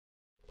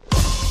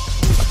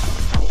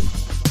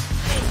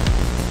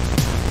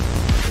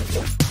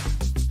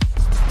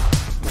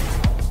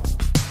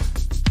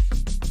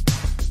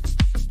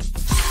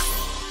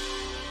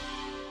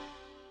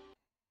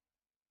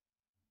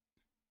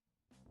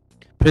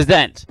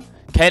present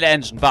Kate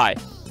Engine by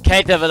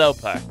Kate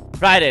Developer.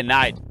 Friday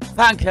night,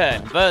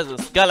 Funkin versus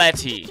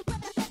Galleti.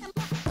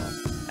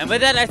 And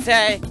with that I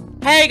say,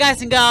 hey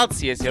guys and girls,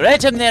 here's your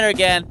Achampnator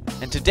again,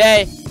 and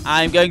today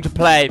I'm going to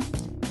play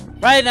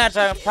Friday night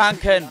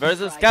Funkin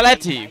versus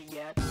Galleti.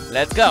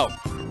 Let's go.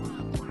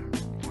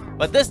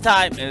 But this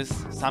time is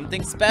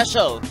something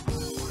special.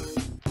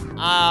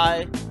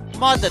 I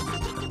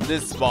modded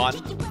this one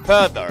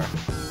further.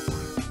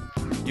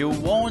 You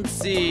won't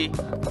see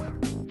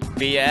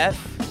BF,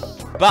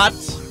 but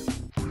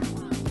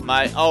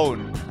my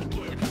own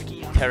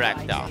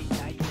character.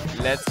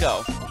 Let's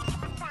go.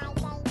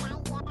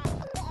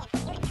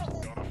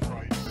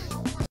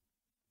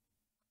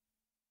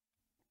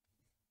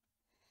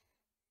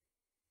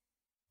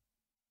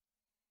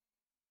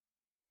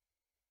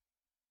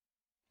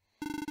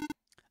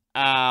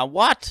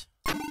 What?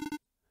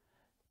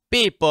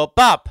 Beep boop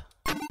bop.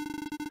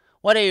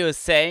 What are you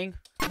saying?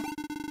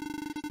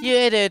 You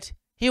idiot.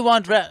 He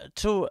won't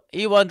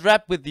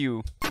rap with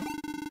you.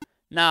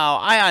 Now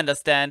I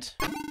understand.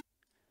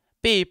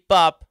 Beep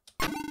bop.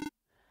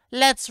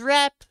 Let's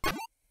rap.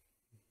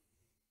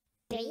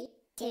 3,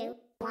 2,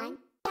 1,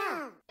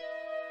 go.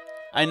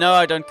 I know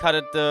I don't cut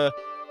it the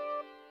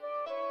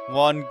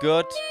one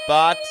good,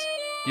 but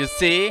you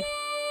see?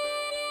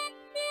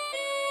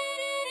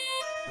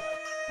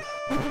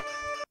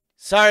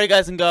 Sorry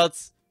guys and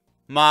girls,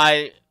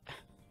 my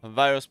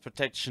virus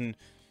protection,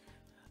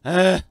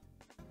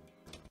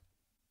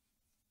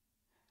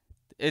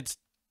 it's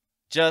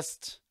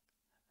just,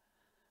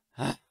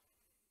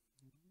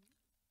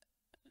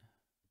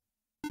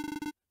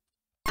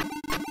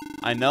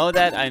 I know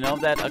that,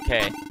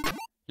 okay,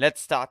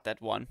 let's start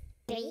that one.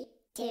 3,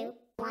 2,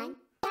 1,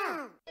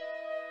 go.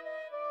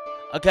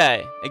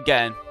 Okay,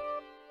 again.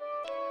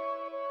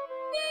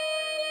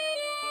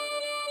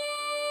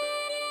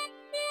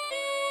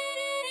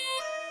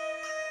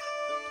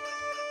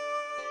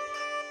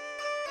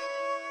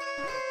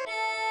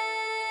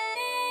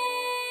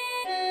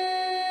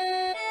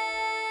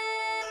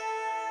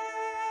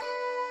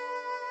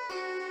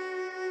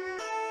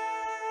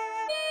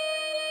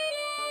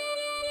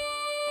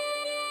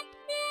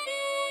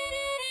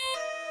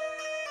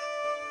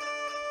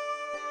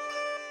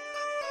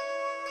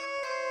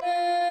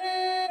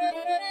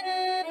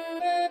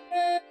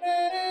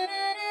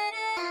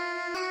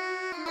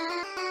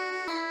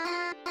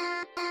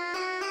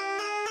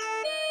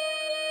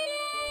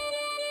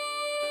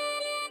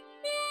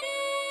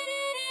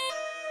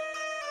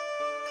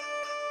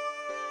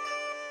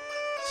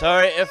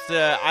 Sorry if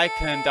the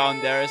icon down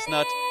there is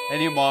not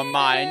anymore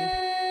mine,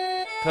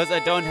 because I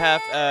don't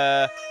have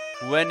a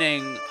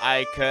winning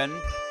icon,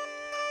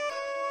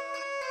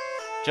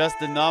 just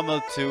the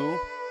normal two.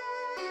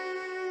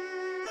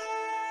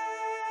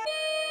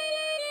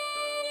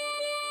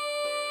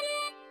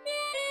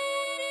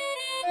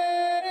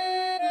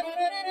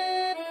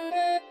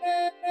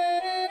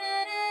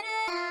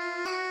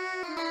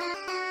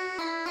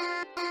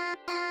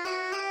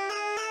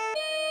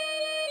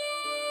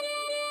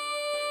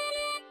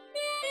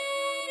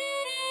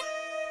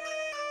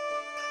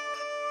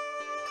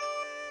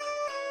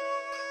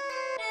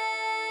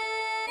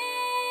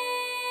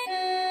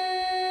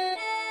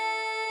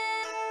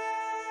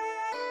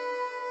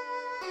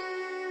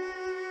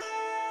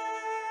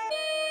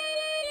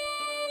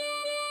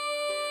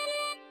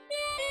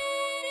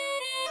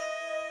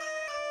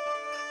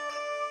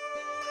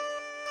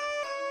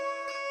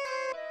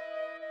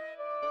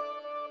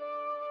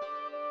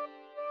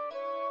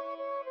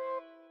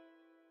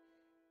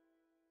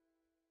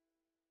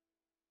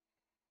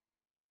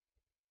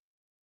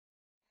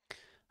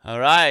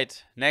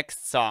 Alright,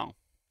 next song.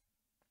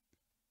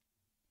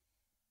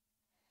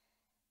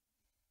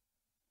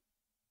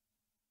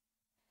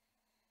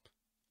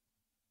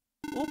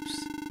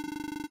 Oops.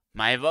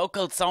 My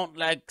vocal sounds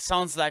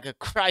like a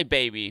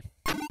crybaby.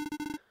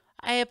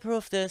 I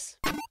approve this.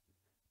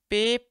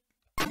 Beep.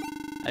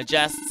 I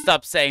just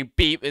stop saying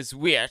beep is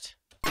weird.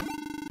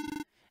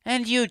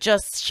 And you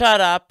just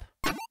shut up.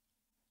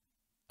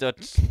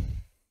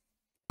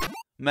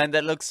 Man,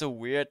 that looks so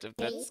weird if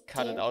that's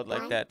cut it out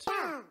like that.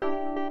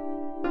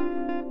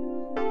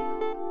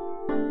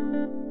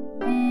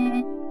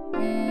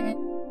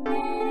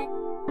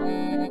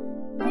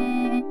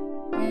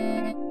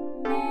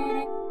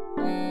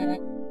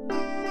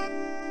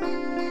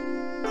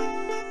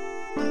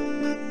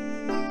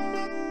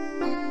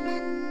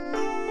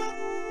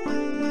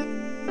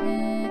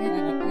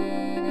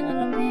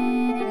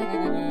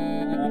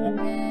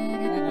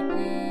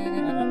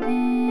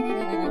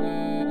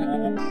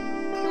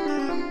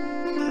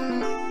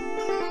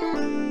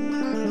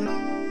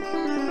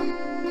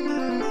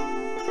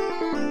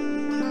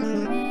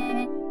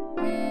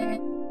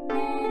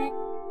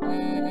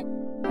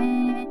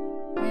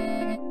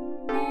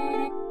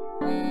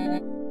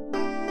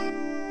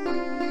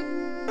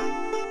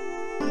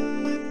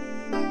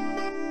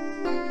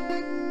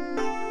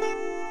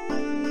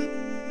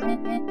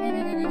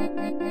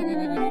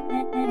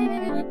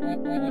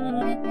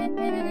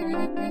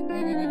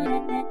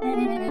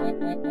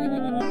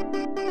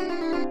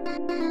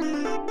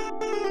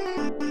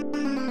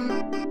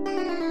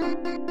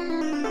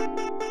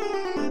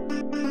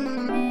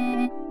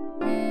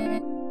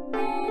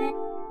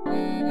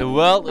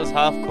 world is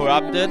half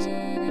corrupted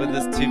with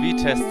this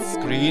TV test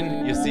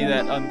screen. You see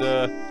that on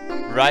the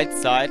right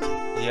side,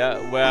 yeah,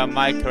 where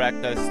my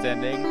character is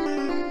standing.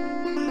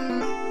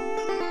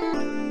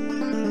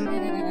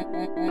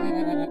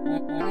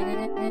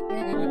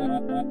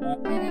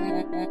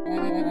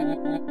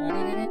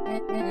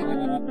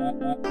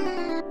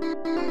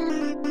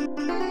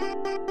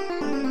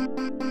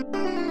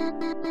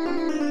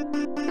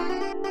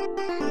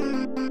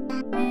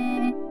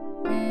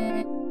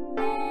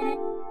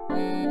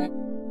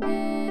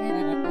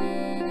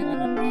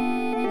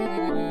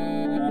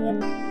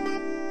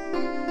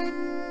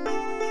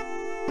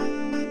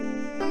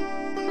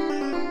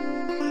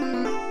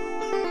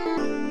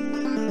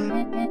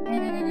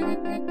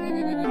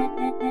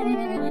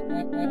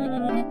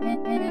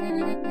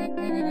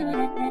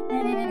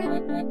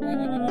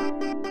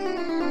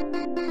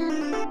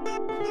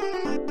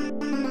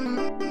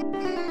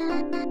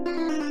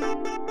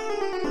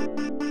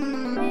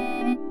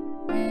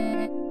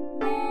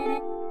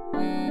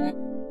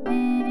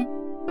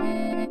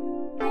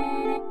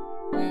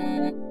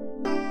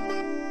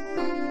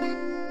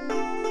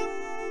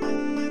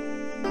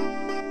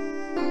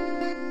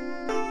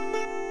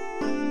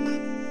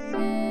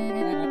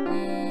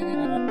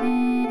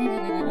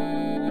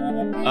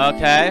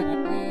 Okay.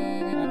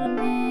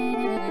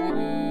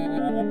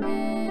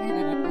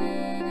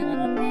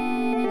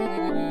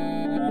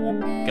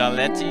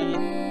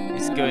 Galleti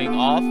is going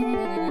off.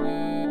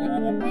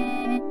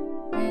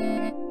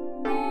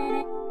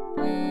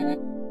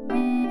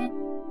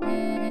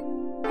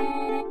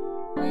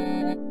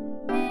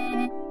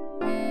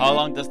 How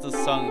long does the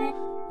song?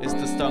 Is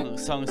the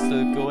song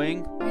still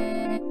going?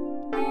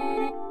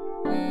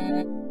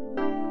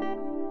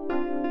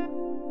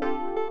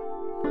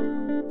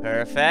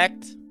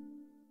 Perfect.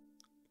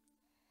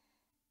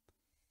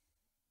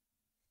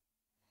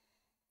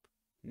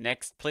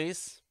 Next,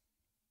 please.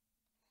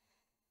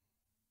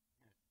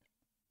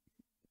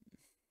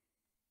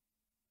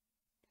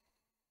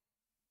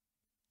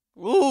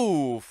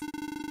 Ooh,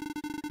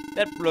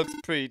 that looks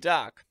pretty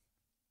dark.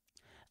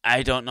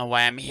 I don't know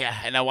why I'm here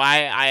and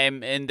why I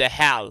am in the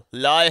hell.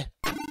 Lol.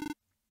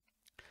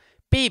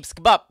 Beeps,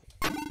 kebab.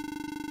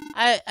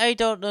 I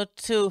don't know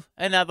too.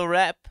 Another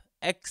rap.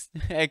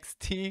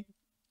 XT.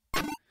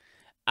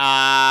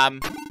 Yeah,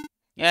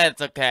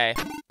 it's okay.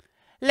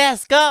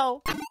 Let's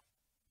go.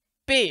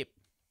 Beep.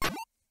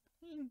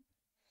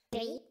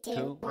 3, 2,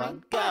 2, 1,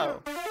 1,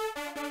 go! go.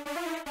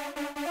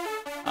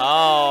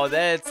 Oh,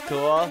 that's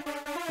cool.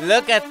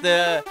 Look at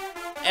the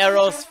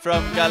arrows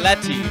from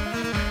Galleti.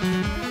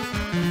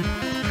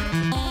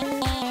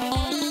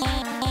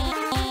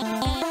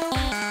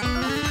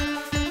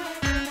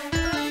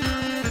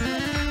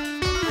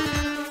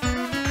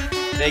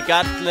 They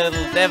got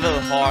little devil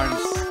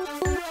horns.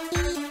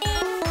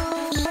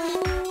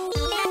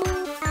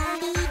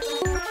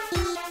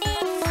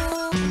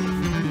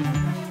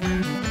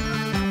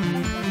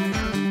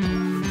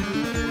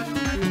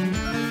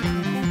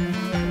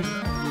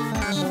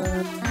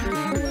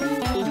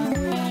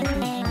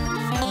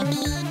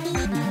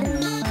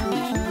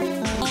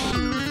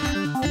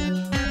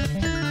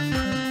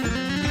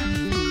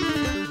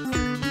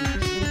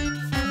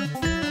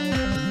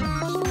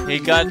 He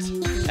got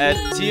a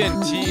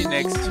TNT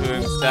next to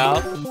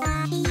himself.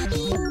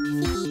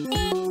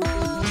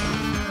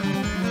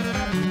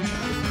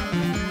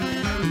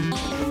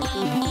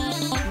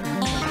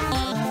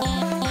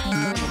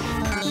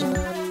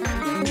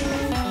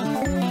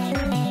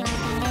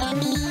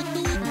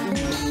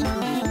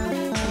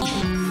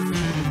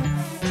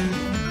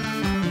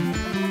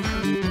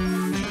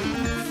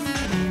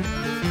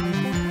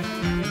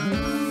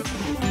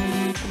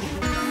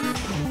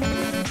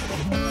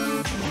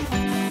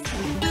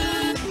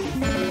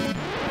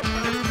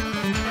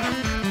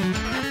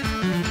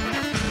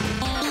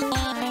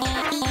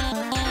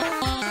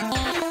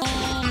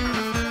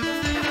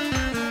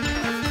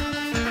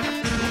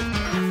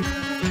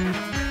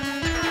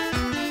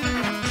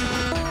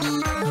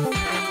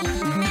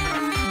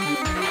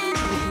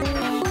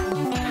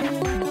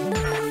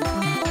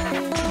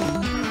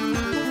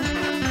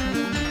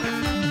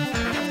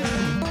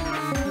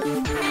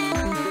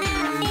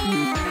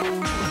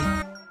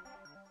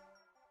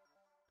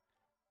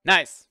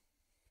 Nice.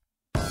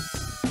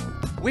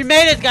 We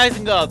made it, guys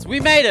and girls. We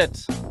made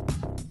it.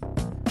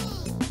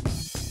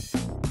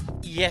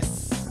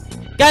 Yes.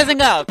 Guys and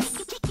girls.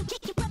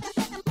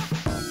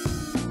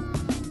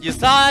 You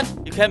saw it?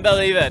 You can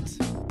believe it.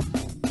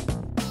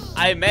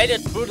 I made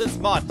it through this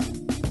mod.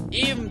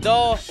 Even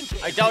though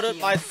I doubted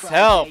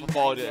myself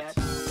about it.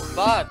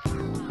 But,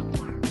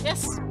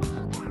 yes.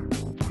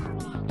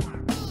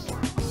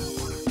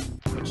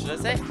 What should I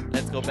say?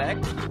 Let's go back.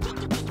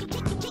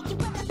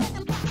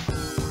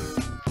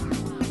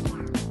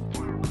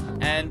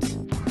 And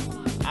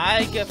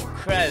I give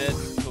credit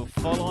to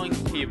following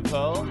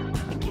people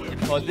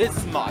for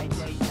this mod.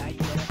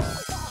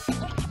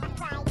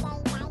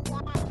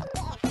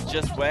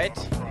 Just wait.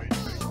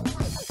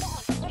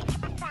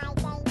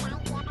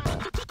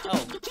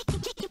 Oh,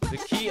 the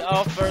key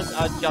offers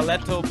are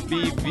Galleti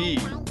BV.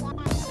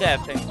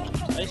 Stepping.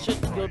 I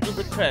should go to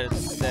the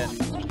credits then.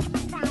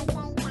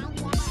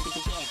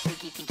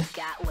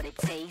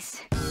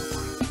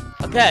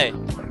 Okay,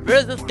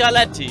 versus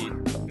Galleti,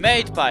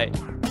 made by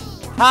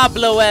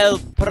Pablo L.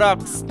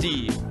 Proxd,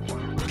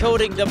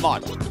 coding the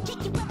mod.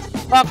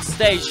 Fox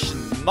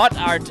Station, mod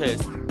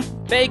artist.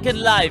 Bacon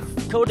Life,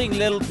 coding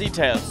little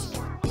details.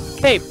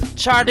 Cape,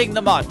 charting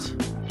the mod.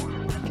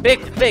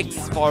 Big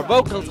Fix for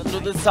vocals into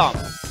the song.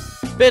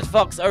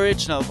 Bitfox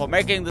Original for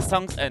making the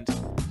songs, and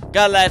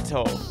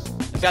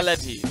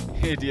Galleti,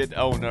 idiot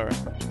owner.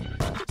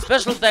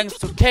 Special thanks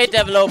to Kate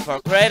Developer,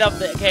 creator of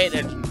the Kate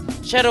engine.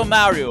 Shadow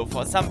Mario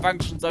for some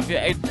functions of your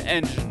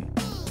engine.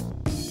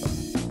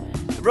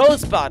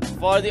 Rosebud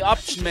for the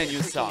option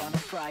menu song.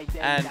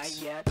 And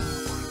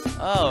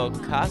oh,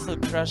 Castle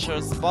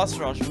Crashers Boss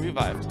Rush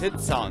Revived hit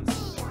sounds.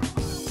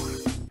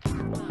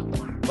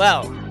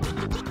 Well,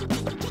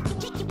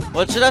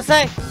 what should I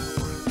say?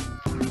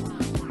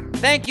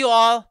 Thank you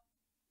all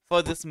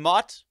for this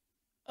mod.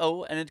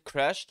 Oh, and it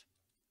crashed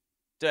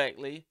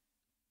directly.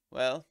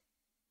 Well,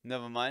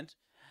 never mind.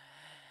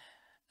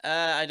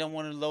 I don't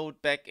want to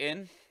load back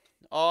in.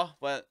 Oh,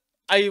 well,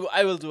 I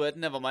will do it.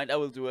 Never mind, I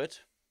will do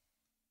it.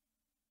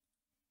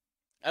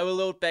 I will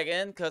load back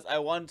in because I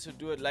want to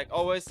do it like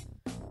always.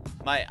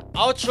 My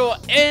outro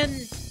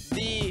in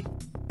the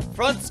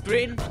front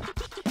screen.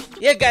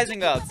 Yeah, guys and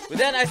girls. With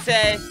that, I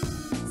say,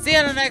 see you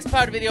in the next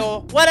part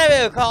video.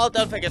 Whatever you call it,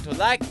 don't forget to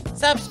like,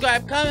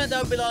 subscribe, comment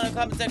down below in the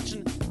comment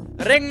section.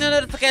 Ring the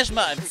notification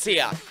button. See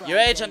ya. Your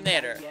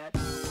Achampnator.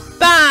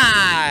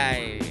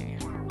 Bye!